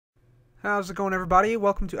How's it going, everybody?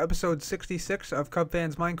 Welcome to episode 66 of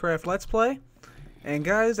Cubfans Minecraft Let's Play. And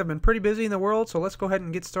guys, I've been pretty busy in the world, so let's go ahead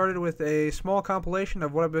and get started with a small compilation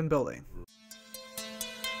of what I've been building.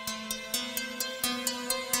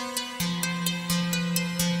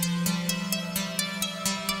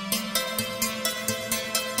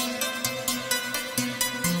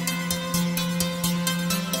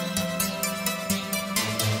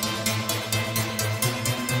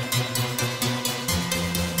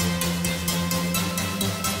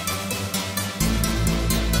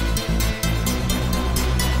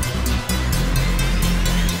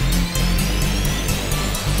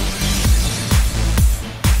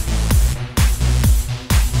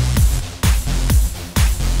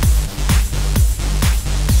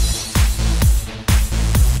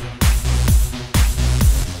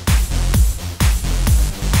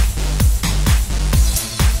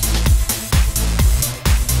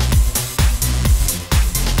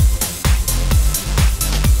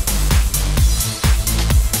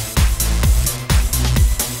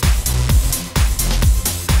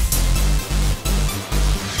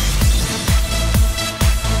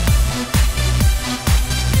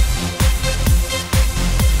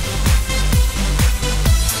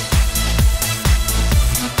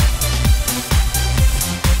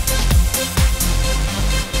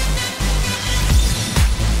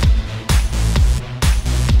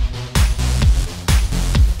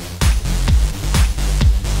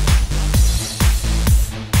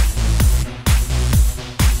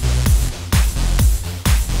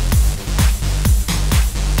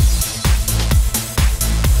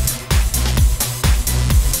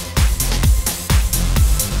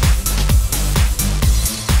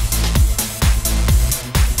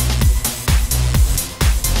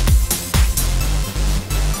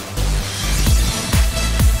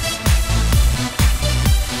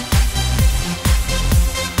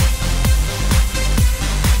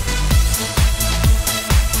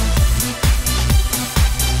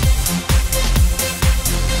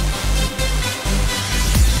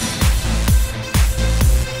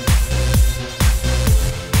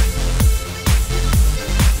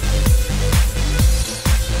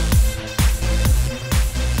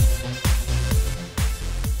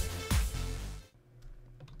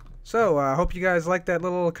 So, I hope you guys liked that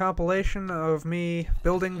little compilation of me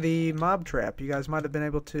building the mob trap. You guys might have been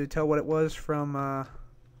able to tell what it was from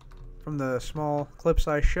the small clips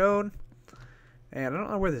I showed. And I don't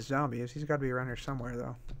know where this zombie is. He's got to be around here somewhere,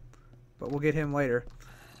 though. But we'll get him later.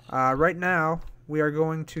 Right now, we are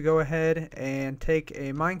going to go ahead and take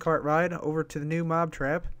a minecart ride over to the new mob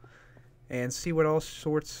trap and see what all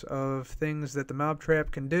sorts of things that the mob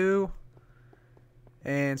trap can do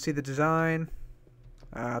and see the design.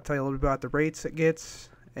 I'll tell you a little bit about the rates it gets,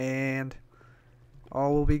 and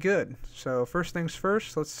all will be good. So first things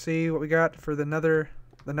first, let's see what we got for the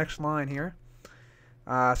next line here.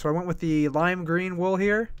 So I went with the lime green wool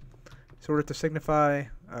here, sort of to signify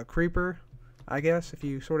a creeper, I guess. If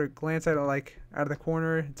you sort of glance at it like out of the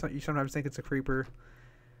corner, you sometimes think it's a creeper.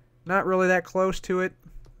 Not really that close to it,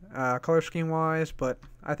 color scheme wise, but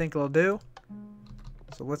I think it'll do.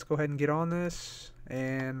 So let's go ahead and get on this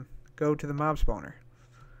and go to the mob spawner.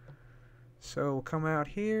 So we'll come out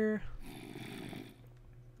here,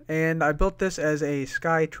 and I built this as a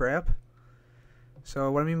sky trap. So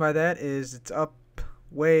what I mean by that is it's up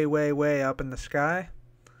way up in the sky.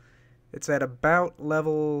 It's at about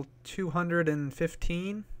level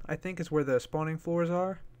 215, I think is where the spawning floors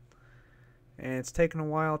are. And it's taken a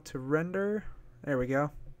while to render. There we go.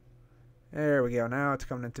 There we go. Now it's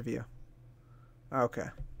coming into view. Okay,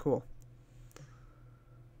 cool.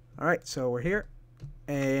 Alright, so we're here.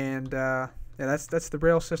 And yeah, that's the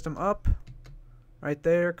rail system up right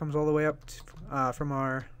there. Comes all the way up from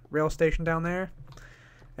our rail station down there.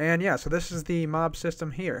 And yeah, so this is the mob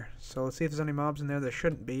system here. So let's see if there's any mobs in there. There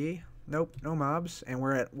shouldn't be. Nope, no mobs. And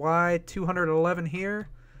we're at Y211 here.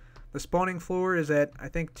 The spawning floor is at, I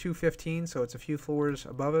think, 215, so it's a few floors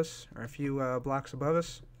above us, or a few blocks above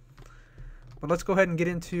us. But let's go ahead and get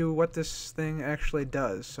into what this thing actually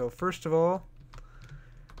does. So first of all,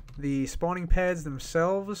 the spawning pads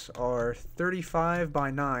themselves are 35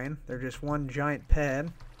 by 9. They're just one giant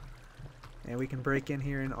pad. And we can break in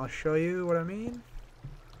here and I'll show you what I mean.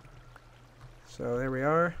 So there we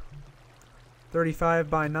are. 35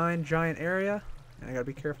 by 9 giant area. And I gotta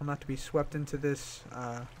be careful not to be swept into this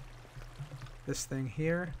this thing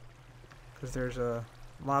here, because there's a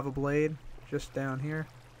lava blade just down here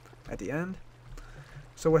at the end.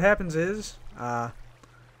 So what happens is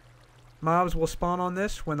mobs will spawn on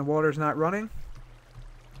this when the water's not running,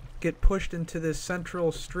 get pushed into this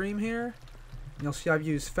central stream here. And you'll see I've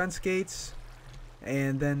used fence gates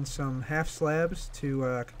and then some half slabs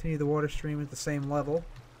to continue the water stream at the same level.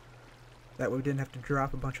 That way we didn't have to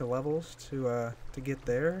drop a bunch of levels to get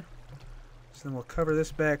there. So then we'll cover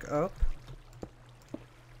this back up.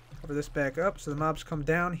 Cover this back up so the mobs come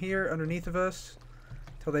down here underneath of us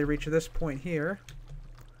till they reach this point here.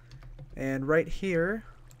 And right here,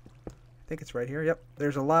 I think it's right here, yep,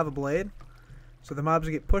 there's a lava blade. So the mobs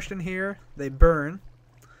get pushed in here, they burn,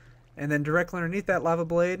 and then directly underneath that lava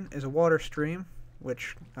blade is a water stream,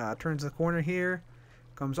 which turns the corner here,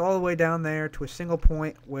 comes all the way down there to a single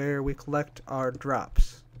point where we collect our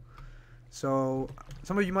drops. So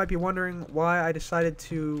some of you might be wondering why I decided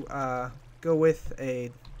to go with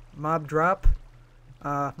a mob drop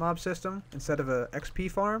mob system instead of a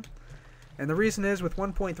XP farm. And the reason is, with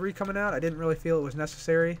 1.3 coming out, I didn't really feel it was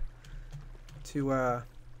necessary to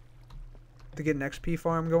get an XP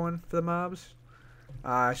farm going for the mobs.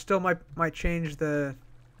 I still might change the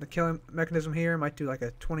killing mechanism here. Might do like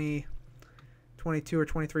a 22 or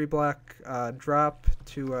 23 block drop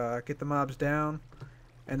to get the mobs down,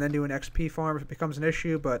 and then do an XP farm if it becomes an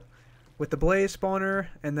issue. But with the blaze spawner,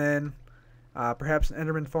 and then perhaps an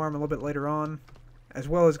enderman farm a little bit later on, as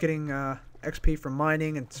well as getting XP from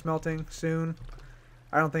mining and smelting soon,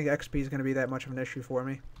 I don't think XP is going to be that much of an issue for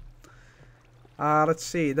me. Let's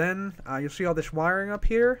see, then you'll see all this wiring up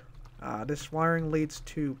here. This wiring leads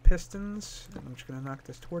to pistons. I'm just going to knock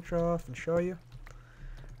this torch off and show you.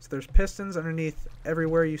 So there's pistons underneath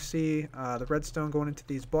everywhere you see the redstone going into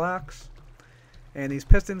these blocks. And these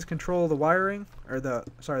pistons control the wiring, or the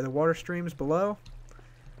water streams below.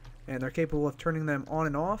 And they're capable of turning them on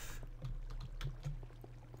and off.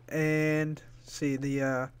 And see,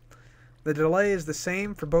 the delay is the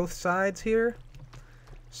same for both sides here.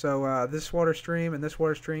 So this water stream and this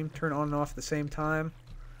water stream turn on and off at the same time,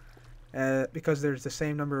 because there's the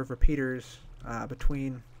same number of repeaters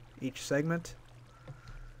between each segment.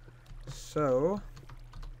 So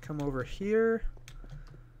come over here.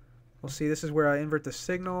 We'll see, this is where I invert the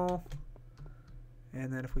signal.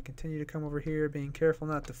 And then if we continue to come over here, being careful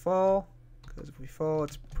not to fall, because if we fall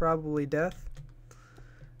it's probably death.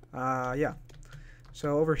 Yeah.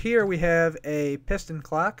 So over here we have a piston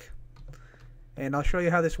clock, and I'll show you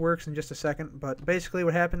how this works in just a second. But basically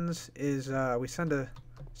what happens is we send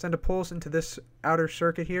a pulse into this outer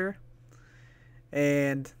circuit here,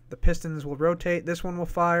 and the pistons will rotate. This one will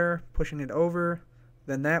fire, pushing it over,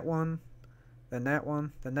 then that one, then that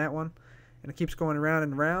one, then that one, and it keeps going around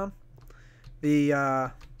and around. The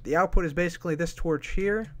output is basically this torch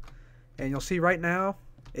here, and you'll see right now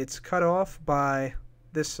it's cut off by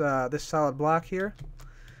this solid block here.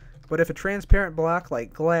 But if a transparent block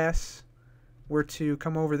like glass were to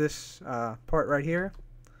come over this part right here,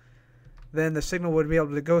 then the signal would be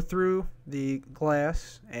able to go through the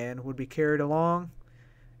glass and would be carried along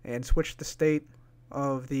and switch the state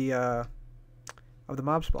of the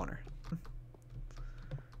mob spawner.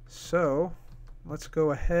 So let's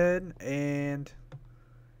go ahead and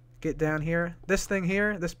get down here. This thing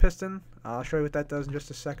here, this piston, I'll show you what that does in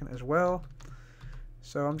just a second as well.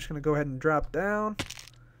 So I'm just going to go ahead and drop down.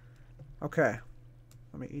 Okay,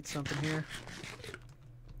 let me eat something here.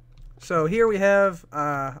 So here we have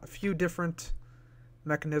a few different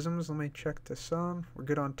mechanisms. Let me check this on. We're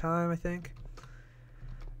good on time, I think.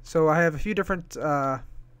 So I have a few different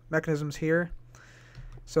mechanisms here.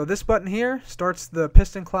 So this button here starts the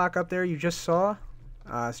piston clock up there you just saw.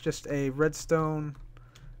 It's just a redstone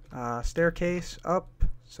staircase up.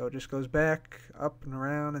 So it just goes back, up and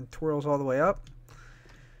around, and twirls all the way up.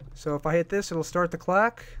 So if I hit this, it'll start the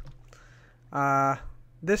clock.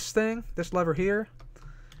 This lever here,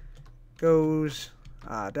 goes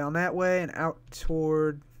down that way and out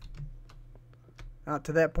to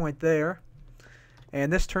that point there.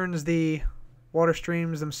 And this turns the water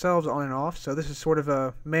streams themselves on and off. So this is sort of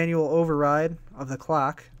a manual override of the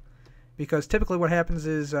clock, because typically what happens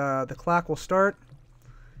is the clock will start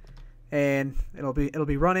and it'll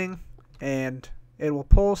be running, and it will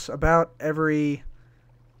pulse about every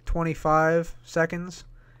 25 seconds.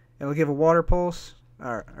 It'll give a water pulse,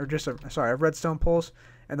 or just a redstone pulse,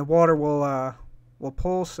 and the water will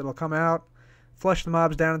pulse. It'll come out, flush the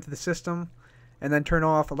mobs down into the system, and then turn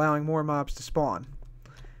off, allowing more mobs to spawn.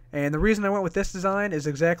 And the reason I went with this design is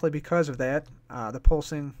exactly because of that, the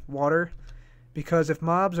pulsing water. Because if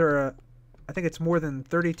mobs are, I think it's more than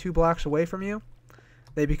 32 blocks away from you,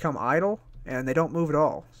 they become idle and they don't move at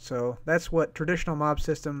all. So that's what traditional mob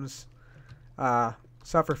systems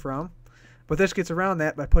suffer from. But this gets around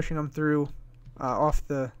that by pushing them through off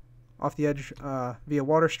the edge via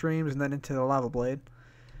water streams and then into the lava blade.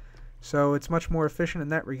 So it's much more efficient in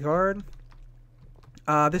that regard.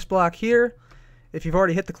 This block here, if you've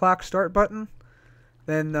already hit the clock start button,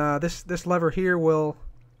 Then this lever here will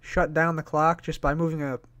shut down the clock just by moving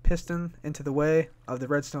a piston into the way of the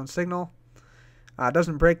redstone signal. It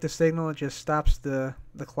doesn't break the signal, it just stops the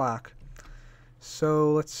clock.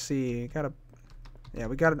 So let's see, I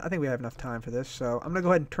think we have enough time for this. So I'm gonna go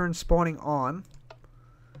ahead and turn spawning on,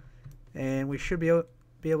 and we should be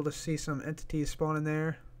able to see some entities spawn in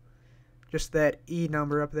there. Just that E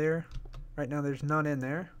number up there. Right now there's none in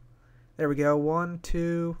there. There we go. 1,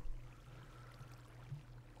 2,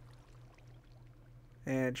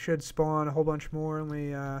 and it should spawn a whole bunch more. And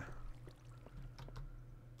we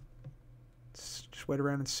let's just wait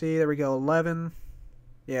around and see. There we go. 11.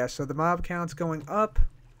 Yeah, so the mob count's going up.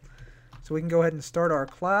 So we can go ahead and start our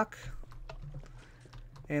clock.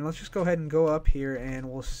 And let's just go ahead and go up here and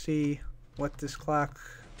we'll see what this clock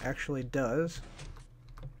actually does.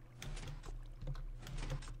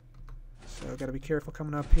 So gotta be careful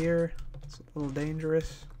coming up here. It's a little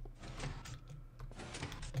dangerous.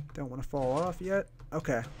 Don't want to fall off yet.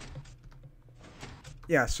 Okay.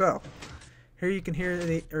 Yeah, so here you can hear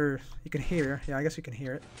yeah, I guess you can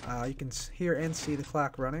hear it. You can hear and see the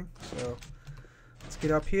clock running. So let's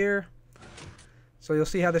get up here. So you'll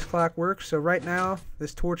see how this clock works. So right now,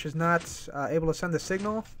 this torch is not able to send the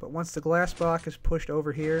signal, but once the glass block is pushed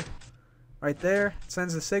over here, right there, it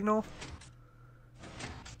sends the signal,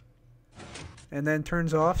 and then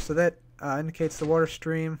turns off. So that indicates the water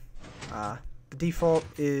stream. The default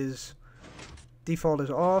is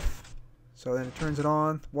off. So then it turns it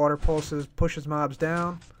on. Water pulses, pushes mobs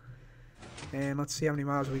down. And let's see how many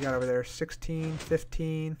mobs we got over there. 16,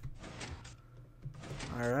 15.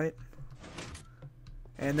 Alright.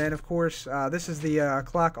 And then, of course, this is the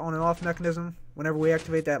clock on and off mechanism. Whenever we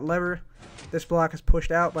activate that lever, this block is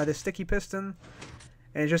pushed out by the sticky piston,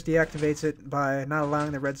 and it just deactivates it by not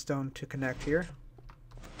allowing the redstone to connect here.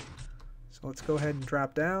 So let's go ahead and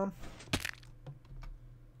drop down.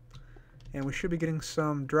 And we should be getting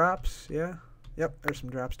some drops, yeah. Yep, there's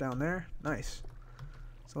some drops down there. Nice.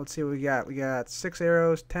 So let's see what we got. We got 6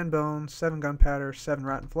 arrows, 10 bones, 7 gunpowder, 7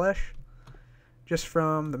 rotten flesh. Just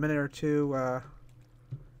from the minute or two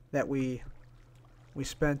that we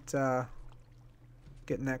spent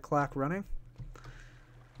getting that clock running.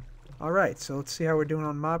 Alright, so let's see how we're doing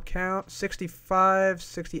on mob count. 65,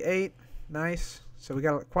 68, nice. So we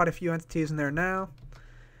got quite a few entities in there now.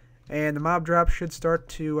 And the mob drops should start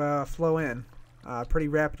to flow in pretty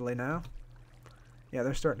rapidly now. Yeah,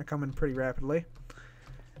 they're starting to come in pretty rapidly.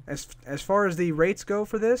 As far as the rates go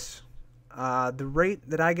for this, the rate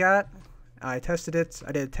that I got, I tested it.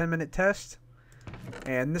 I did a 10-minute test.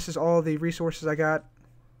 And this is all the resources I got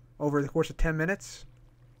over the course of 10 minutes.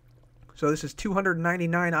 So this is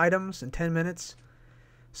 299 items in 10 minutes.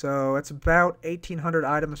 So it's about 1,800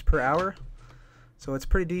 items per hour. So it's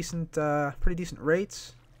pretty decent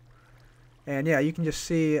rates. And yeah, you can just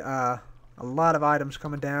see a lot of items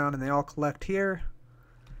coming down, and they all collect here.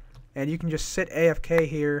 And you can just sit AFK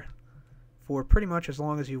here for pretty much as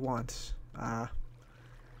long as you want.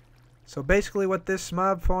 So basically what this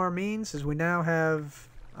mob farm means is we now have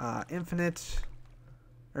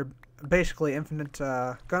basically infinite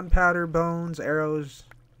gunpowder, bones, arrows,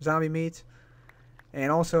 zombie meat,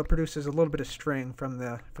 and also it produces a little bit of string from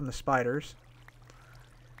the spiders.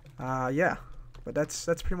 Yeah, but that's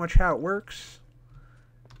pretty much how it works.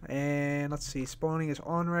 And let's see, spawning is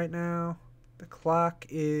on right now. The clock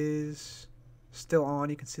is still on.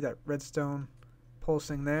 You can see that redstone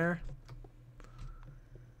pulsing there.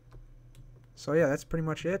 So yeah, that's pretty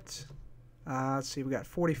much it. Let's see, we got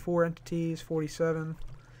 44 entities, 47.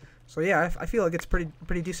 So yeah, I feel like it's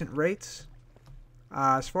pretty decent rates.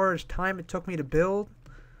 As far as time it took me to build,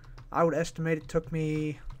 I would estimate it took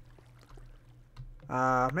me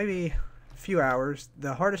maybe a few hours.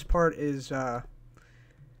 The hardest part is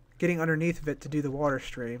getting underneath of it to do the water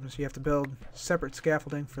streams. You have to build separate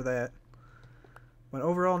scaffolding for that. But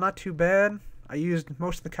overall, not too bad. I used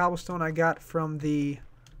most of the cobblestone I got from the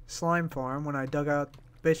slime farm when I dug out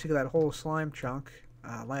basically that whole slime chunk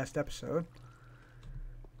last episode.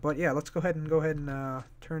 But yeah, let's go ahead and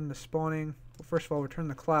turn the spawning. Well, first of all, we'll turn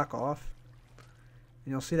the clock off,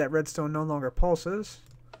 and you'll see that redstone no longer pulses.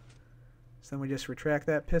 So then we just retract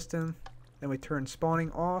that piston. Then we turn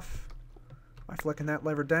spawning off by flicking that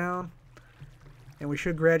lever down, and we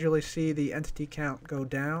should gradually see the entity count go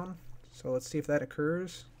down. So let's see if that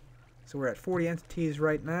occurs. So we're at 40 entities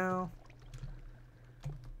right now.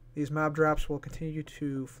 These mob drops will continue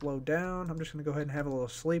to flow down. I'm just going to go ahead and have a little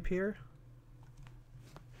sleep here.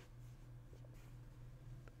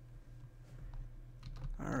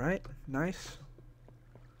 Alright, nice.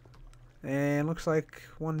 And looks like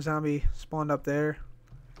one zombie spawned up there.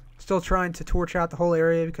 Still trying to torch out the whole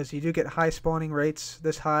area because you do get high spawning rates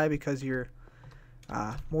this high because you're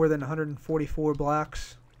more than 144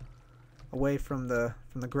 blocks away from the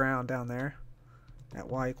ground down there at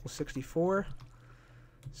y equals 64.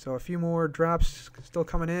 So a few more drops still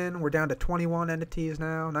coming in. We're down to 21 entities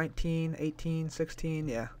now, 19, 18, 16.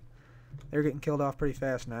 Yeah, they're getting killed off pretty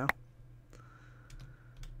fast now.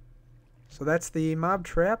 So that's the mob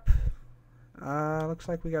trap. Looks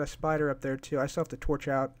like we got a spider up there too. I still have to torch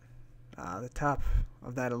out the top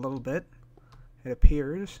of that a little bit, it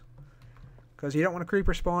appears, because you don't want a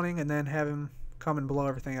creeper spawning and then have him come and blow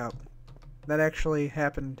everything up. That actually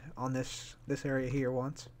happened on this area here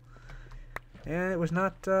once, and it was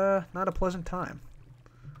not a pleasant time.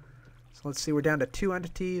 So let's see, we're down to 2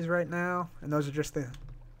 entities right now, and those are just it's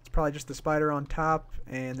probably just the spider on top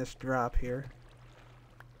and this drop here.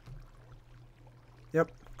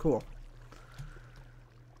 Yep, cool.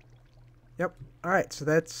 Yep. All right, so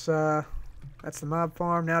that's the mob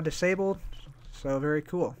farm now disabled. So very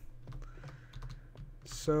cool.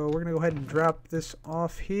 So we're gonna go ahead and drop this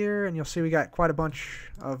off here, and you'll see we got quite a bunch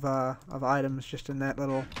of items just in that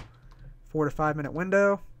little 4 to 5 minute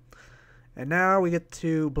window. And now we get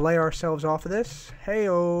to belay ourselves off of this.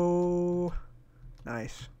 Hey-oh!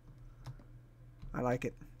 Nice. I like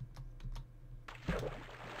it.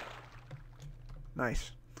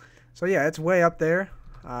 Nice. So yeah, it's way up there.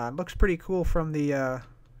 It looks pretty cool from the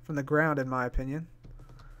ground, in my opinion.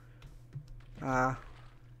 Yeah,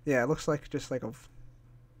 it looks like just like a,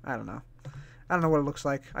 I don't know what it looks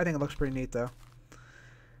like. I think it looks pretty neat though.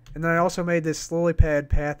 And then I also made this lily pad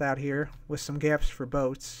path out here with some gaps for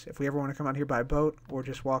boats, if we ever want to come out here by boat or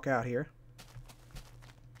just walk out here.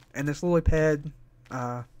 And this lily pad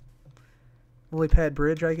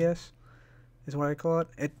bridge, I guess, is what I call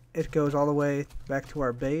it. It goes all the way back to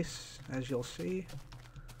our base, as you'll see.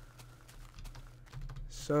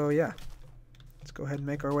 So yeah, let's go ahead and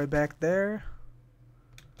make our way back there.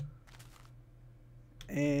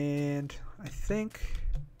 And I think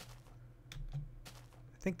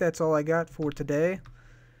that's all I got for today.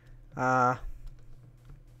 So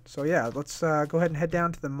yeah, let's go ahead and head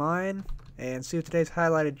down to the mine and see what today's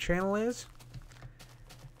highlighted channel is.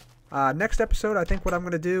 Next episode, I think what I'm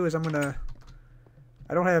going to do is I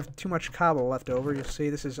don't have too much cobble left over. You'll see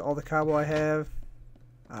this is all the cobble I have.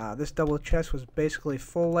 This double chest was basically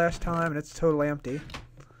full last time, and it's totally empty.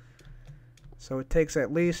 So it takes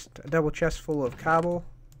at least a double chest full of cobble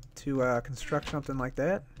to construct something like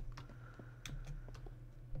that.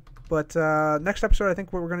 But next episode, I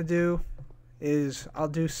think what we're going to do is I'll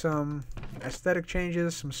do some aesthetic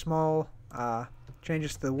changes, some small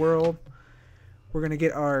changes to the world. We're going to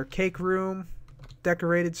get our cake room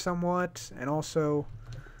decorated somewhat, and also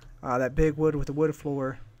that big wood with the wood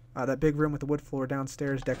floor, that big room with the wood floor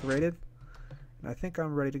downstairs decorated. And I think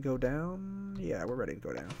I'm ready to go down. Yeah, we're ready to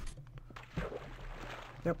go down.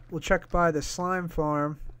 Yep, we'll check by the slime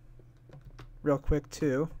farm real quick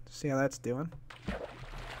too, to see how that's doing.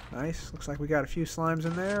 Nice. Looks like we got a few slimes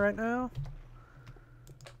in there right now.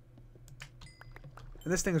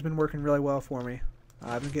 And this thing has been working really well for me.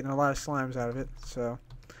 I've been getting a lot of slimes out of it. So,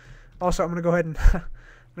 also I'm gonna go ahead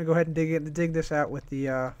and dig this out with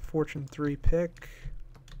the Fortune 3 pick,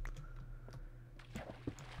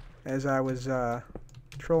 as I was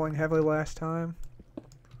trolling heavily last time.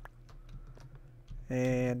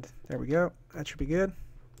 And there we go. That should be good.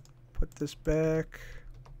 Put this back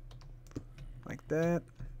like that.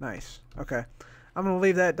 Nice. Okay. I'm going to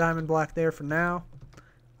leave that diamond block there for now.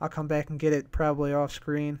 I'll come back and get it probably off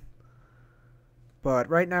screen. But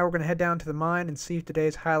right now we're going to head down to the mine and see if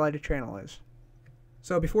today's highlighted channel is.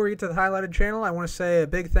 So before we get to the highlighted channel, I want to say a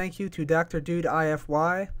big thank you to Dr. Dude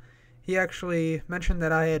IFY. He actually mentioned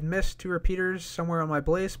that I had missed 2 repeaters somewhere on my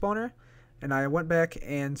blaze spawner. And I went back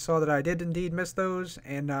and saw that I did indeed miss those,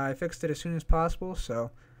 and I fixed it as soon as possible. So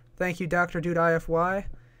thank you, Dr. Dude IFY,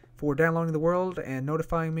 for downloading the world and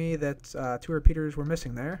notifying me that 2 repeaters were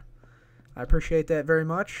missing there. I appreciate that very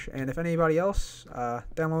much. And if anybody else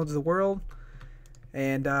downloads the world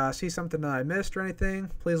and sees something that I missed or anything,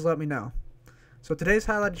 please let me know. So today's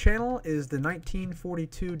highlighted channel is the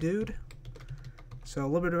 1942 Dude. So a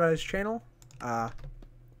little bit about his channel.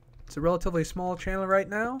 It's a relatively small channel right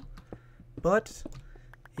now, but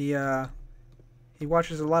he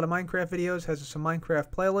watches a lot of Minecraft videos, has some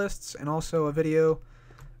Minecraft playlists, and also a video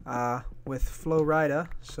with Flowrida.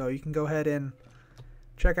 So you can go ahead and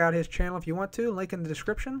check out his channel if you want to. Link in the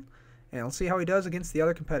description, and we'll see how he does against the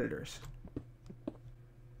other competitors.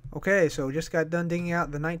 Okay, so just got done digging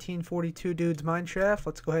out the 1942 Dude's mine shaft.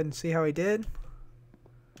 Let's go ahead and see how he did.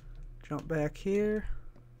 Jump back here.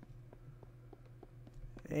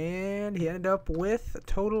 And he ended up with a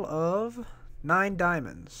total of 9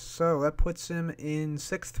 diamonds. So that puts him in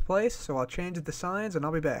 6th place. So I'll change the signs and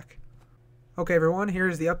I'll be back. Okay everyone,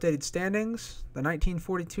 here's the updated standings. The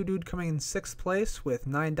 1942 dude coming in 6th place with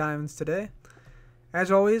 9 diamonds today.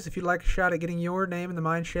 As always, if you'd like a shot at getting your name in the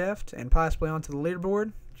mineshaft and possibly onto the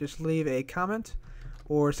leaderboard, just leave a comment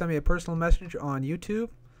or send me a personal message on YouTube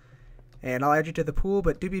and I'll add you to the pool,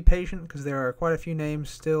 but do be patient because there are quite a few names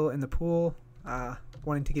still in the pool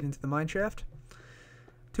wanting to get into the mineshaft.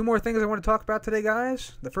 2 more things I want to talk about today,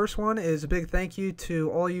 guys. The first one is a big thank you to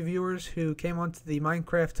all you viewers who came onto the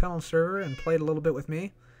Minecrafttunnel server and played a little bit with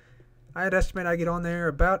me. I'd estimate I get on there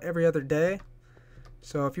about every other day.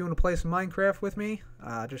 So if you want to play some Minecraft with me,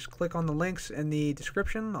 just click on the links in the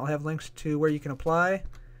description. I'll have links to where you can apply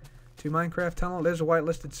to Minecrafttunnel. It is a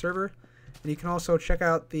whitelisted server. And you can also check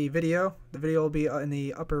out the video. The video will be in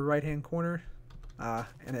the upper right hand corner. And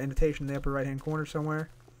an invitation in the upper right hand corner somewhere.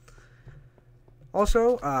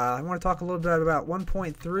 Also, I want to talk a little bit about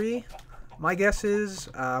 1.3. My guess is,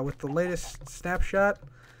 with the latest snapshot,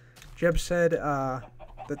 Jeb said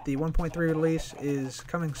that the 1.3 release is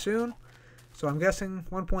coming soon. So I'm guessing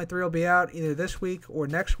 1.3 will be out either this week or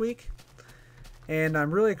next week. And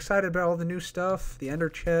I'm really excited about all the new stuff. The Ender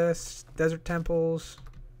chests, desert temples,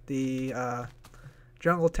 the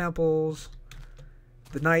jungle temples.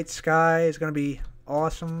 The night sky is going to be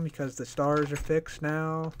awesome because the stars are fixed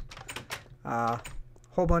now.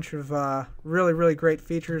 Whole bunch of really great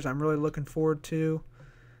features I'm really looking forward to.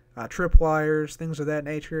 Tripwires, things of that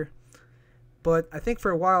nature. But I think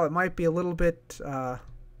for a while it might be a little bit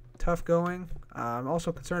tough going. I'm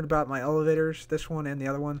also concerned about my elevators, this one and the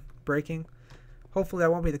other one, breaking. Hopefully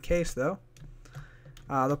that won't be the case though.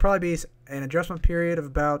 There'll probably be an adjustment period of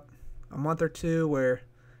about a month or 2 where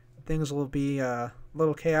things will be a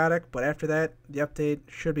little chaotic, but after that the update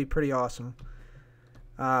should be pretty awesome.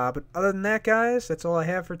 But other than that, guys, that's all I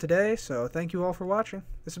have for today, so thank you all for watching.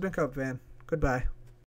 This has been Cupvan. Goodbye.